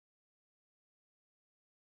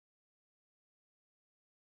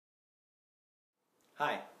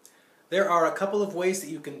Hi. There are a couple of ways that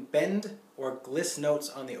you can bend or gliss notes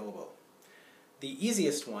on the oboe. The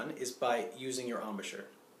easiest one is by using your embouchure,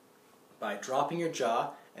 by dropping your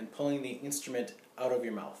jaw and pulling the instrument out of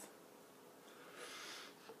your mouth.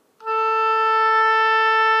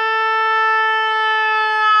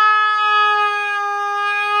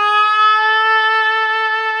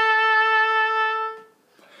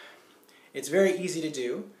 It's very easy to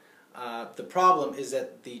do. The problem is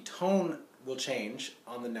that the tone will change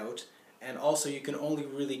on the note, and also you can only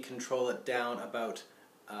really control it down about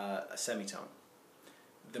a semitone.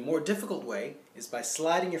 The more difficult way is by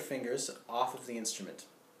sliding your fingers off of the instrument.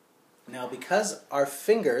 Now, because our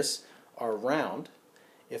fingers are round,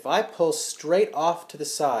 if I pull straight off to the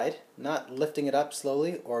side, not lifting it up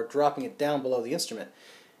slowly or dropping it down below the instrument,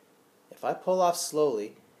 if I pull off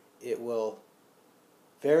slowly, it will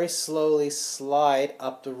very slowly slide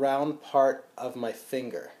up the round part of my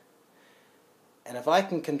finger. And if I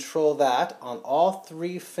can control that on all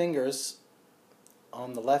three fingers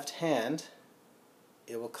on the left hand,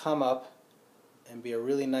 it will come up and be a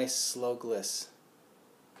really nice slow gliss.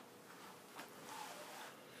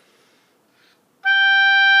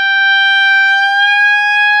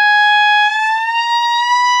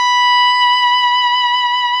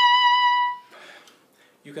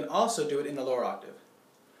 You can also do it in the lower octave.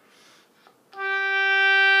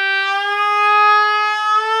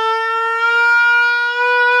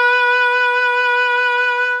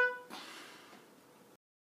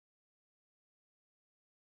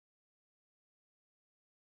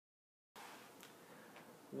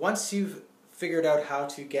 Once you've figured out how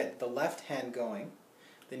to get the left hand going,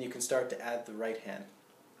 then you can start to add the right hand.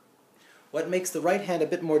 What makes the right hand a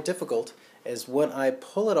bit more difficult is when I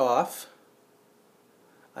pull it off,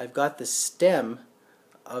 I've got the stem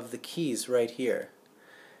of the keys right here,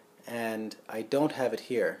 and I don't have it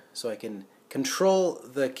here, so I can control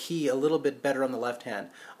the key a little bit better on the left hand.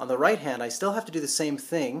 On the right hand, I still have to do the same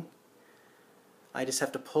thing. I just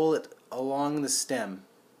have to pull it along the stem.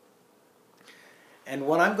 And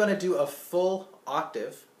when I'm going to do a full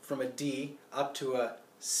octave from a D up to a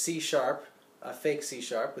C sharp, a fake C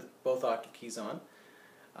sharp with both octave keys on,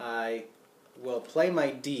 I will play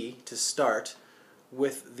my D to start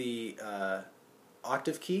with the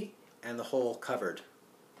octave key and the hole covered.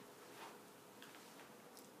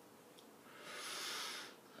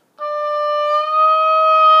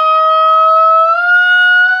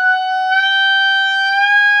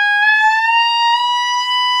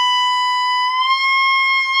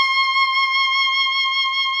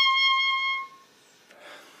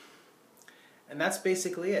 And that's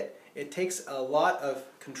basically it. It takes a lot of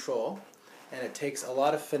control and it takes a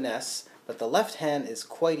lot of finesse, but the left hand is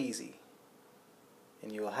quite easy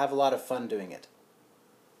and you will have a lot of fun doing it.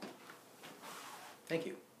 Thank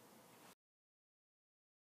you.